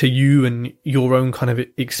 relate it to you and your own kind of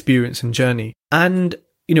experience and journey. And,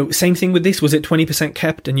 same thing with this. Was it 20%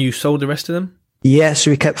 kept and you sold the rest of them? Yeah, so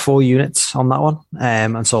we kept 4 units on that one,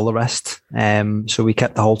 and sold the rest. So we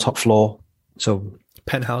kept the whole top floor. So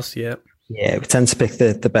penthouse, yeah. Yeah, we tend to pick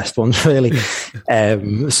the best ones, really.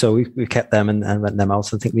 So we kept them and rent them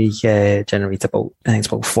out. I think we generate about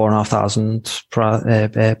 4,500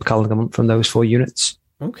 per calendar month from those 4 units.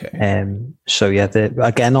 Okay. So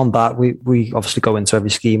again, on that, we obviously go into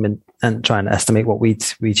every scheme and try and estimate what we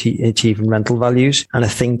achieve in rental values. And I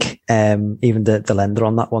think even the lender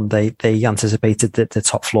on that one, they anticipated that the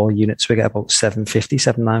top floor units we get about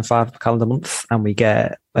 795 per calendar month, and we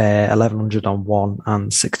get 1,100 on one and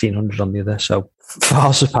 1,600 on the other. So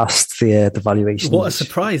far surpassed the valuation. What a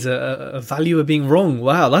surprise! A valuer being wrong.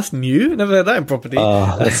 Wow, that's new. Never heard that in property.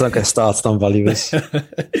 Let's not get started on valuers.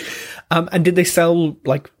 And did they sell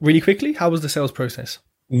like really quickly? How was the sales process?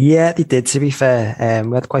 Yeah, they did, to be fair.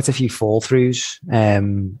 We had quite a few fall throughs,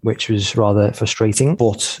 which was rather frustrating,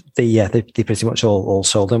 but they pretty much all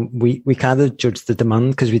sold them. We kind of judged the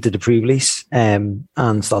demand because we did a pre-release, and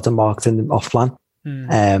started marketing them off plan.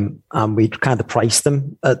 And we kind of priced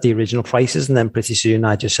them at the original prices, and then pretty soon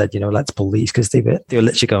I just said, let's pull these, because they were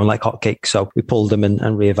literally going like hotcakes. So we pulled them and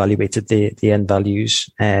reevaluated the end values,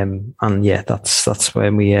 and that's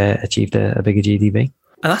when we achieved a bigger GDV.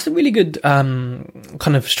 And that's a really good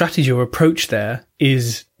kind of strategy or approach there,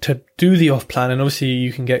 is to do the off plan. And obviously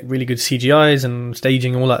you can get really good CGIs and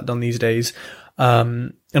staging, all that done these days.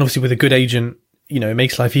 And obviously with a good agent, it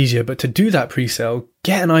makes life easier. But to do that pre-sale,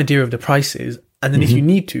 get an idea of the prices. And then if you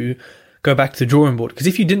need to, go back to the drawing board. Because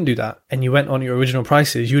if you didn't do that and you went on your original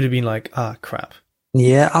prices, you would have been like, crap.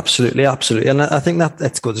 Yeah, absolutely. And I think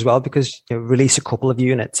that's good as well, because release a couple of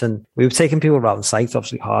units, and we were taking people around the site,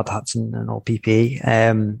 obviously hard hats and all PPE,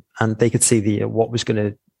 and they could see what was going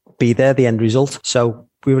to be there, the end result. So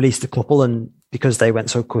we released a couple, and because they went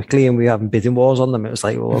so quickly and we were having bidding wars on them, it was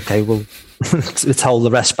like, well, okay, we'll let's hold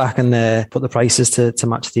the rest back and put the prices to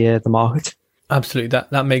match the market. Absolutely.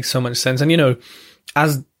 That makes so much sense. And,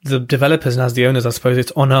 as the developers and as the owners, I suppose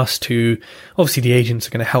it's on us to, obviously the agents are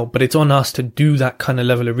going to help, but it's on us to do that kind of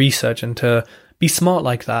level of research and to be smart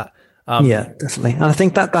like that. Yeah, definitely. And I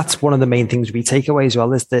think that's one of the main things we take away as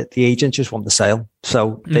well, is that the agents just want the sale.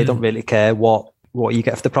 So they don't really care what you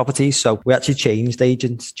get for the properties. So we actually changed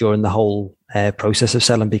agents during the whole process of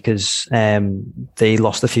selling, because they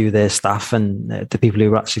lost a few of their staff, and the people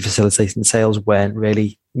who were actually facilitating sales weren't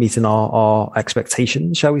really meeting our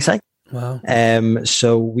expectations, shall we say. Wow.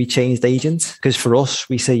 So we changed agents, because for us,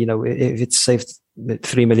 we say, if it's safe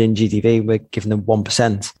 3 million GDV, we're giving them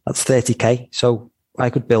 1%. That's 30k. So I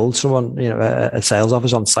could build someone, a sales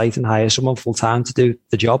office on site and hire someone full time to do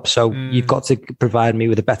the job. So you've got to provide me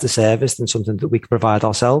with a better service than something that we can provide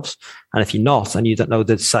ourselves. And if you're not, and you don't know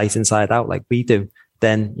the site inside out like we do,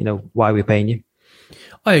 then, why are we paying you?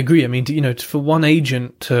 I agree. I mean, for one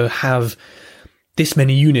agent to have this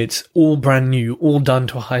many units, all brand new, all done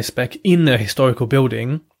to a high spec in a historical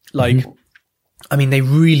building, like, I mean, they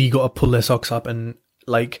really got to pull their socks up and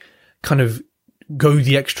like kind of go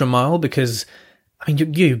the extra mile, because I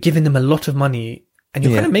mean, you're giving them a lot of money and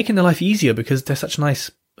you're kind of making their life easier because they're such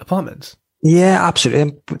nice apartments. Yeah,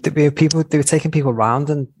 absolutely. They were taking people around,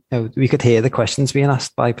 and we could hear the questions being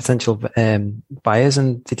asked by potential buyers,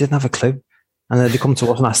 and they didn't have a clue. And then they come to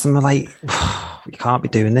us and ask them, we're like, you can't be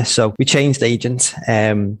doing this. So we changed agent,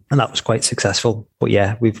 and that was quite successful. But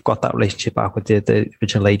yeah, we've got that relationship back with the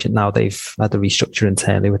original agent now. They've had the restructure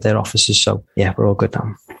internally with their offices. So yeah, we're all good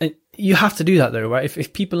now. You have to do that though, right?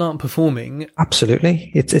 If people aren't performing. Absolutely.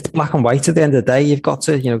 It's black and white at the end of the day. You've got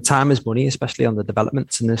to, time is money, especially on the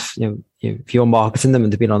developments. And if, if you're marketing them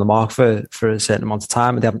and they've been on the market for a certain amount of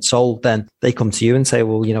time and they haven't sold, then they come to you and say,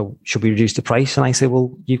 well, should we reduce the price? And I say,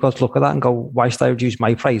 well, you've got to look at that and go, why should I reduce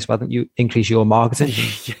my price? Why don't you increase your marketing?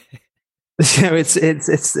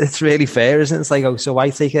 It's really fair, isn't it? It's like, so I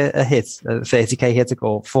take a hit, a 30k hit,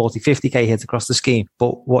 or 40, 50k hit across the scheme.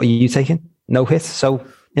 But what are you taking? No hit. So,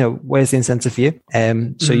 where's the incentive for you?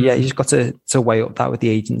 So yeah, you just got to weigh up that with the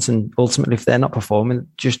agents, and ultimately, if they're not performing,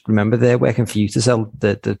 just remember they're working for you to sell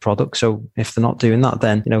the product. So if they're not doing that,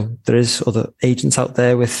 then there is other agents out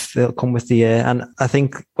there they'll come with the and I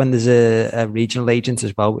think when there's a regional agent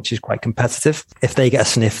as well, which is quite competitive, if they get a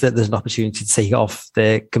sniff that there's an opportunity to take off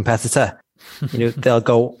their competitor, they'll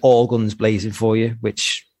go all guns blazing for you,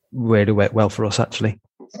 which really worked well for us actually.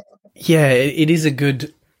 Yeah,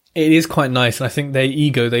 it is quite nice, and I think their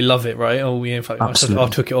ego, they love it, right? Oh, yeah, in fact, I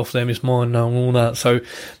took it off them, it's mine now, and all that. So,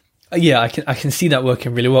 yeah, I can see that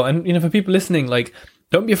working really well. And for people listening, like,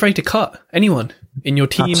 don't be afraid to cut anyone in your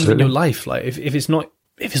team, in your life. Like, if it's not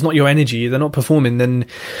your energy, they're not performing, then,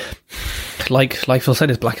 like Phil said,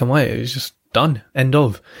 it's black and white. It's just done. End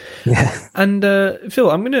of. Yeah. And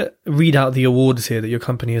Phil, I'm going to read out the awards here that your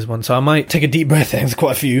company has won. So I might take a deep breath. There's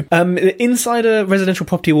quite a few. The Insider Residential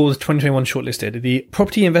Property Awards 2021 shortlisted. The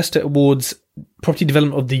Property Investor Awards Property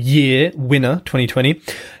Development of the Year winner 2020.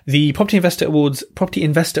 The Property Investor Awards Property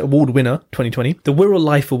Investor Award winner 2020. The Wirral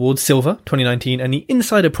Life Awards Silver 2019. And the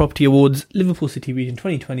Insider Property Awards Liverpool City Region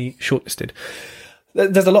 2020 shortlisted.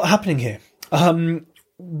 There's a lot happening here.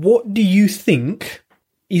 What do you think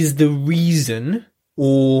is the reason,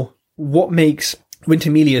 or what makes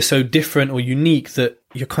Wintermelia so different or unique that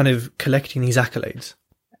you're kind of collecting these accolades?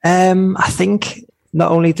 I think not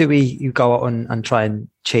only do you go out and try and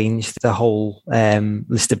change the whole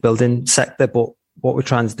listed building sector, but what we're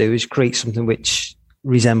trying to do is create something which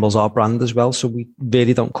resembles our brand as well. So we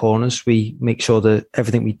really don't corners. We make sure that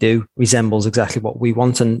everything we do resembles exactly what we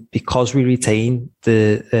want. And because we retain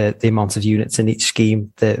the amount of units in each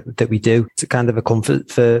scheme that we do, it's a kind of a comfort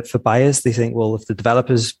for buyers. They think, well, if the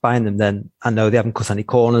developer's buying them, then I know they haven't cut any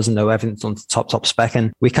corners and know everything's on top spec.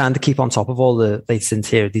 And we kind of keep on top of all the latest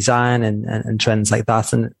interior design and trends like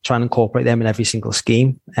that, and try and incorporate them in every single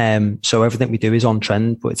scheme. So everything we do is on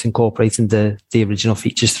trend, but it's incorporating the original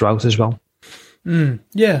features throughout as well.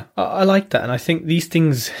 Yeah, I like that. And I think these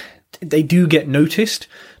things, they do get noticed,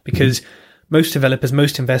 because most developers,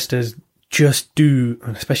 most investors just do,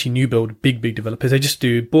 especially new build, big developers, they just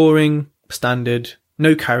do boring, standard,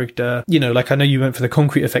 no character. Like I know you went for the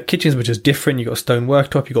concrete effect kitchens, which is different. You got stone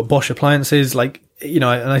worktop, you got Bosch appliances, like, and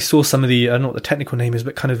I saw some of the, I don't know what the technical name is,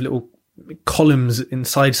 but kind of little columns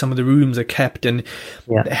inside some of the rooms are kept, and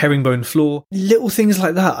the herringbone floor. Little things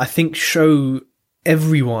like that, I think, show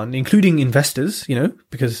everyone, including investors,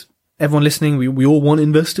 because everyone listening, we all want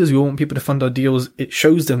investors, we all want people to fund our deals. It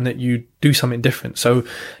shows them that you do something different. So,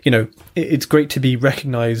 it's great to be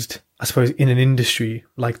recognized, I suppose, in an industry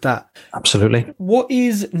like that. Absolutely. What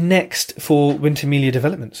is next for Wintermelia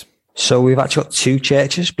Developments? So we've actually got 2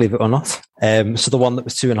 churches, believe it or not. So the one that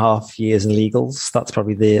was 2.5 years in legals, that's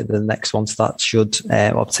probably the next one. So that should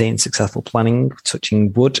obtain successful planning,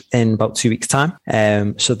 touching wood, in about 2 weeks' time.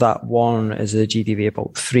 So that one is a GDV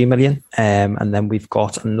about 3 million. And then we've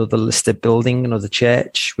got another listed building, another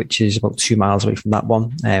church, which is about 2 miles away from that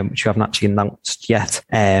one, which we haven't actually announced yet,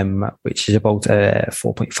 which is about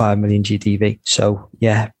 4.5 million GDV. So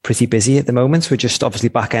yeah, pretty busy at the moment. We're just obviously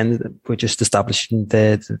back end. We're just establishing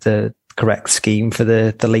the correct scheme for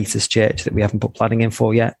the latest church that we haven't put planning in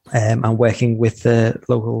for yet, and working with the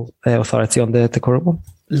local authority on the current one.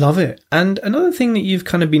 Love it. And another thing that you've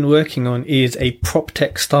kind of been working on is a prop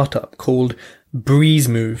tech startup called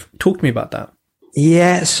BreezeMove. Talk to me about that.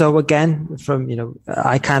 Yeah. So again,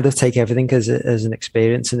 I kind of take everything as an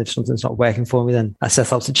experience. And if something's not working for me, then I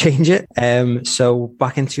set out to change it. So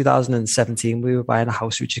back in 2017, we were buying a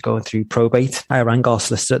house which is going through probate. I rang our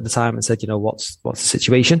solicitor at the time and said, what's the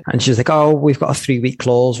situation? And she was like, oh, we've got a 3-week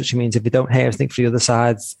clause, which means if we don't hear anything from the other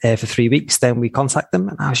side for 3 weeks, then we contact them.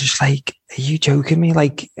 And I was just like, are you joking me?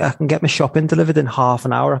 Like, I can get my shopping delivered in half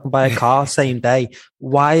an hour. I can buy a car same day.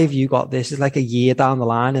 Why have you got this? It's like a year down the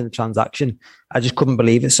line in the transaction. I just couldn't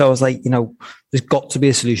believe it. So I was like, there's got to be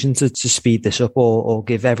a solution to speed this up or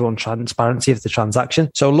give everyone transparency of the transaction.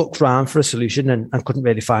 So I looked around for a solution and couldn't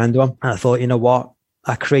really find one. And I thought, you know what?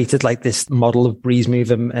 I created like this model of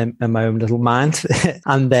BreezeMove in my own little mind.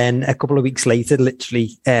 And then a couple of weeks later,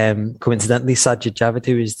 literally, coincidentally, Sajid Javid,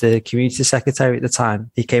 who is the community secretary at the time,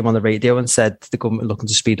 he came on the radio and said the government looking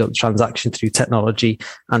to speed up the transaction through technology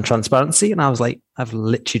and transparency. And I was like, I've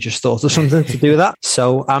literally just thought of something to do that.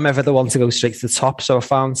 So I'm ever the one to go straight to the top. So I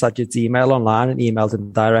found Sajid's email online and emailed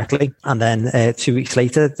him directly. And then 2 weeks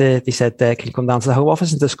later, they said, can you come down to the Home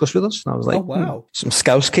Office and discuss with us? And I was like, oh, wow. Some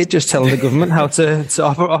Scouse kid just telling the government how to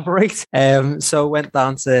operate. So I went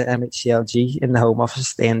down to MHCLG in the Home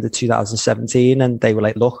Office at the end of 2017. And they were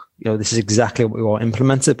like, look, this is exactly what we want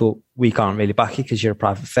implemented, but we can't really back you because you're a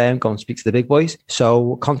private firm. Go and speak to the big boys.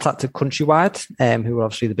 So contacted Countrywide, who were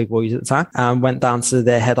obviously the big boys at the time, and went down to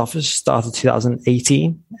their head office, started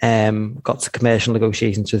 2018, got to commercial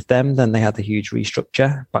negotiations with them. Then they had a huge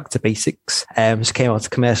restructure back to basics. So came out to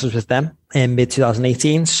commercials with them in mid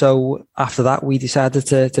 2018. So after that, we decided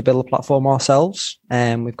to build a platform ourselves.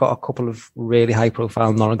 We've got a couple of really high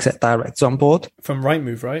profile non-exec directors on board. From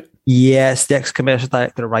Rightmove, right? Yes, the ex-commercial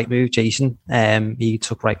director of Rightmove, Jason. He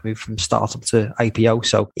took Rightmove from startup to IPO.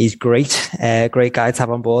 So he's great, great guy to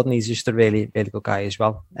have on board. And he's just a really, really good guy as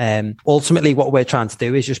well. Ultimately, what we're trying to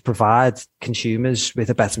do is just provide consumers with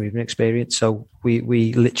a better moving experience. So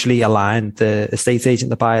we literally align the estate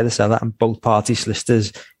agent, the buyer, the seller, and both party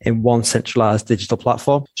solicitors in one centralized digital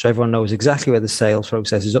platform. So everyone knows exactly where the sales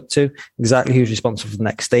process is up to, exactly who's responsible for the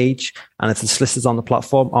next stage. And if the solicitors on the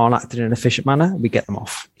platform aren't acting in an efficient manner, we get them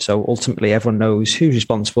off. So ultimately, everyone knows who's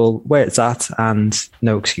responsible, where it's at, and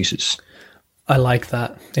no excuses. I like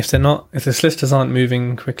that. If the solicitors aren't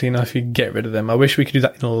moving quickly enough, you get rid of them. I wish we could do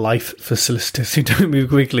that in life for solicitors who don't move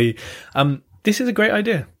quickly. This is a great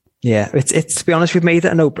idea. Yeah, it's to be honest, we've made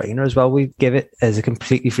it a no-brainer as well. We give it as a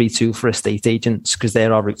completely free tool for estate agents because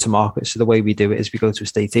they're our route to market. So the way we do it is we go to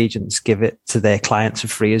estate agents, give it to their clients for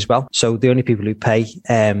free as well. So the only people who pay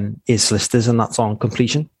is solicitors, and that's on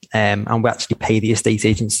completion. And we actually pay the estate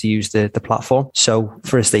agents to use the platform. So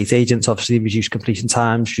for estate agents, obviously reduce completion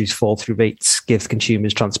times, reduce fall through rates, give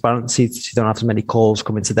consumers transparency. So you don't have as many calls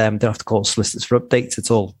coming to them. They don't have to call solicitors for updates.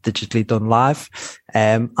 It's all digitally done live.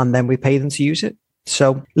 And then we pay them to use it.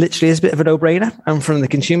 So literally it's a bit of a no-brainer. And from the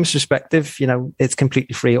consumer's perspective, it's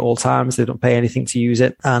completely free at all times. They don't pay anything to use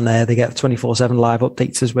it. And they get 24/7 live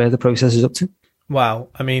updates as where the process is up to. Wow.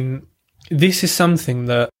 I mean, this is something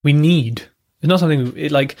that we need. It's not something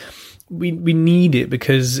we need it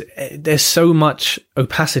because there's so much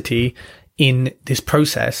opacity in this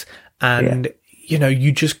process. And,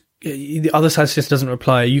 you just, the other side just doesn't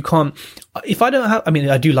reply. You can't, if I don't have,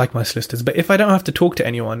 I do like my solicitors, but if I don't have to talk to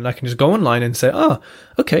anyone, I can just go online and say,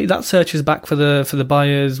 okay, that search is back for the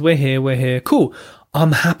buyers. We're here. Cool.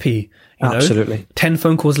 I'm happy. Absolutely. 10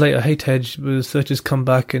 phone calls later. Hey, Tej, the search has come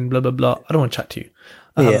back and blah, blah, blah. I don't want to chat to you.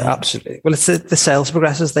 Yeah, absolutely. Well, it's the sales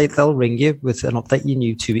progressors. They'll ring you with an update you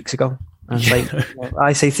knew 2 weeks ago. And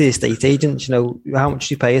I say to the estate agents, how much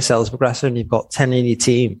do you pay a sales progressor? And you've got 10 in your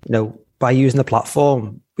team. By using the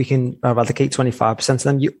platform, we can eradicate 25% of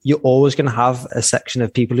them. You're always going to have a section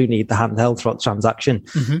of people who need the handheld throughout the transaction.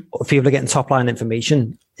 Mm-hmm. But if people are getting top line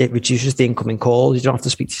information, it reduces the incoming calls. You don't have to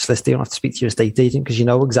speak to your solicitor. You don't have to speak to your estate agent because you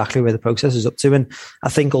know exactly where the process is up to. And I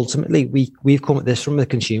think ultimately we've come at this from the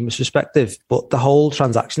consumer's perspective, but the whole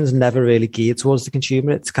transaction is never really geared towards the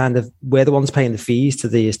consumer. It's kind of we're the ones paying the fees to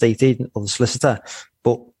the estate agent or the solicitor,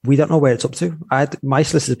 but we don't know where it's up to. My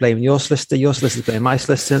solicitor's blaming your solicitor's blaming my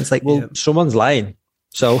solicitor. And it's like, someone's lying.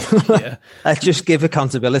 So I just give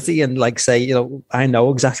accountability and say, I know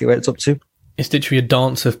exactly where it's up to. It's literally a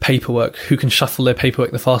dance of paperwork. Who can shuffle their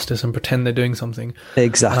paperwork the fastest and pretend they're doing something.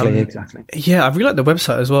 Exactly. Yeah, I really like the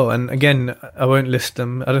website as well. And again, I won't list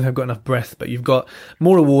them. I don't think I've got enough breath, but you've got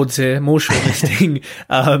more awards here, more shortlisting.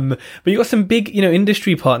 But you've got some big,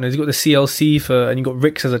 industry partners. You've got the CLC and you've got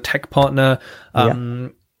Rix as a tech partner.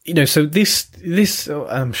 So this,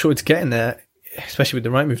 I'm sure it's getting there, especially with the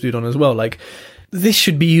Rightmove dude on as well. this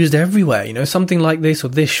should be used everywhere. You know, something like this or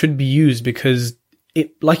this should be used because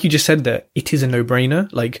it, like you just said there, it is a no-brainer.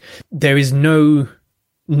 Like, there is no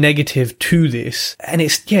negative to this, and it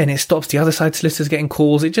stops the other side solicitors getting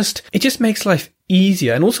calls. It just makes life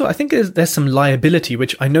easier. And also, I think there's some liability,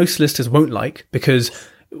 which I know solicitors won't like, because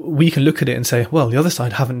we can look at it and say, well, the other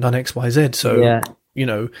side haven't done X, Y, Z. So, you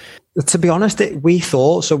know, to be honest, we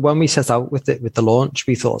thought, so when we set out with the launch,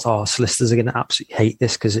 we thought, solicitors are going to absolutely hate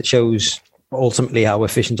this because it shows ultimately how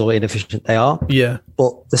efficient or inefficient they are. Yeah.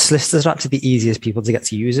 But the solicitors are actually the easiest people to get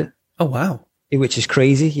to use it. Oh, wow. Which is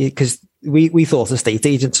crazy, because we thought estate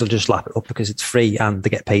agents will just lap it up because it's free and they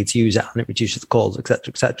get paid to use it and it reduces the calls, etc.,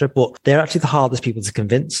 etc. But they're actually the hardest people to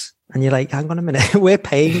convince. And you're like, hang on a minute, we're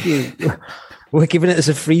paying you. We're giving it as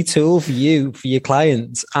a free tool for you, for your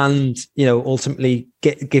clients, and, you know, ultimately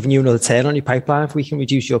giving you another turn on your pipeline. If we can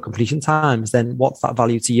reduce your completion times, then what's that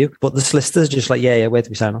value to you? But the solicitors are just like, yeah, where do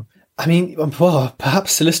we sign on? I mean, well,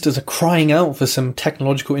 perhaps solicitors are crying out for some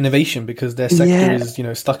technological innovation because their sector is, you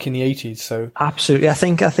know, stuck in the 80s. So absolutely, I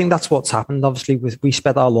think that's what's happened. Obviously, we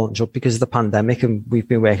sped our launch up because of the pandemic, and we've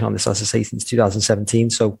been working on this, as I say, since 2017.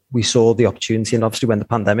 So we saw the opportunity, and obviously, when the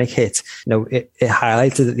pandemic hit, you know, it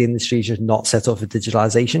highlighted that the industry is just not set up for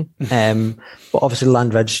digitalization. But obviously,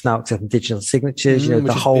 land registry now accepting digital signatures. You know,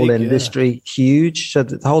 the whole industry huge. So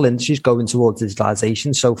the whole industry is going towards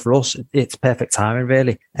digitalization. So for us, it's perfect timing,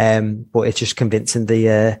 really. But it's just convincing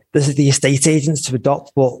the estate agents to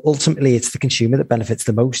adopt. But ultimately, it's the consumer that benefits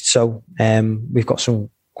the most. So we've got some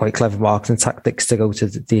quite clever marketing tactics to go to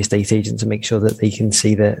the estate agents and make sure that they can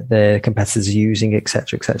see that the competitors are using, et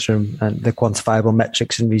cetera, and the quantifiable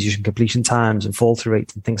metrics and reducing completion times and fall through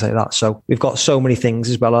rates and things like that. So we've got so many things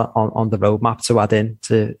as well on the roadmap to add in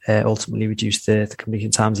to ultimately reduce the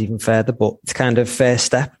completion times even further. But it's kind of first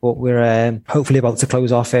step, but we're hopefully about to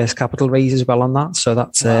close our first capital raise as well on that. So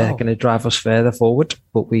that's going to drive us further forward.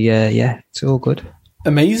 But it's all good.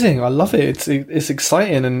 Amazing. I love it. It's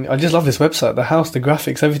exciting. And I just love this website, the house, the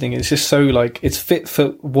graphics, everything. It's just so, like, it's fit for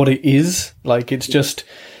what it is. Like, it's just,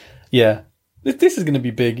 this is going to be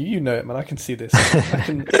big. You know it, man. I can see this.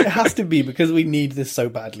 It has to be, because we need this so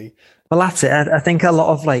badly. Well, that's it. I think a lot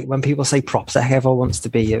of, like, when people say PropTech, everyone wants to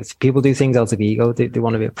be, if people do things out of ego. They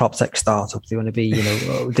want to be a PropTech startup. They want to be, you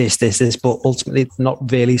know, this, but ultimately it's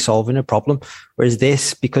not really solving a problem. Whereas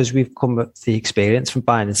this, because we've come with the experience from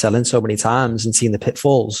buying and selling so many times and seeing the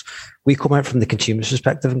pitfalls, we come out from the consumer's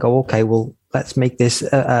perspective and go, okay, well, let's make this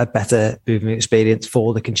a better moving experience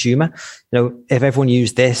for the consumer. You know, if everyone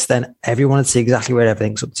used this, then everyone would see exactly where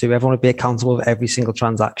everything's up to. Everyone would be accountable for every single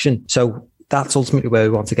transaction. So that's ultimately where we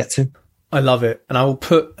want to get to. I love it. And I will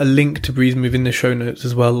put a link to BreezeMove in the show notes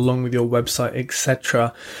as well, along with your website,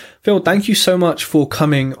 etc. Phil, thank you so much for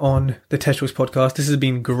coming on the TEDxTalks podcast. This has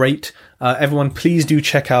been great. Everyone, please do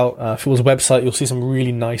check out Phil's website. You'll see some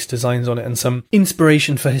really nice designs on it and some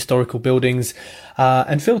inspiration for historical buildings.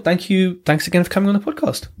 And Phil, thank you. Thanks again for coming on the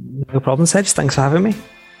podcast. No problem, Tej. Thanks for having me.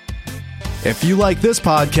 If you like this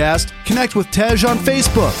podcast, connect with Tej on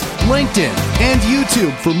Facebook, LinkedIn, and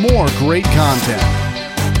YouTube for more great content.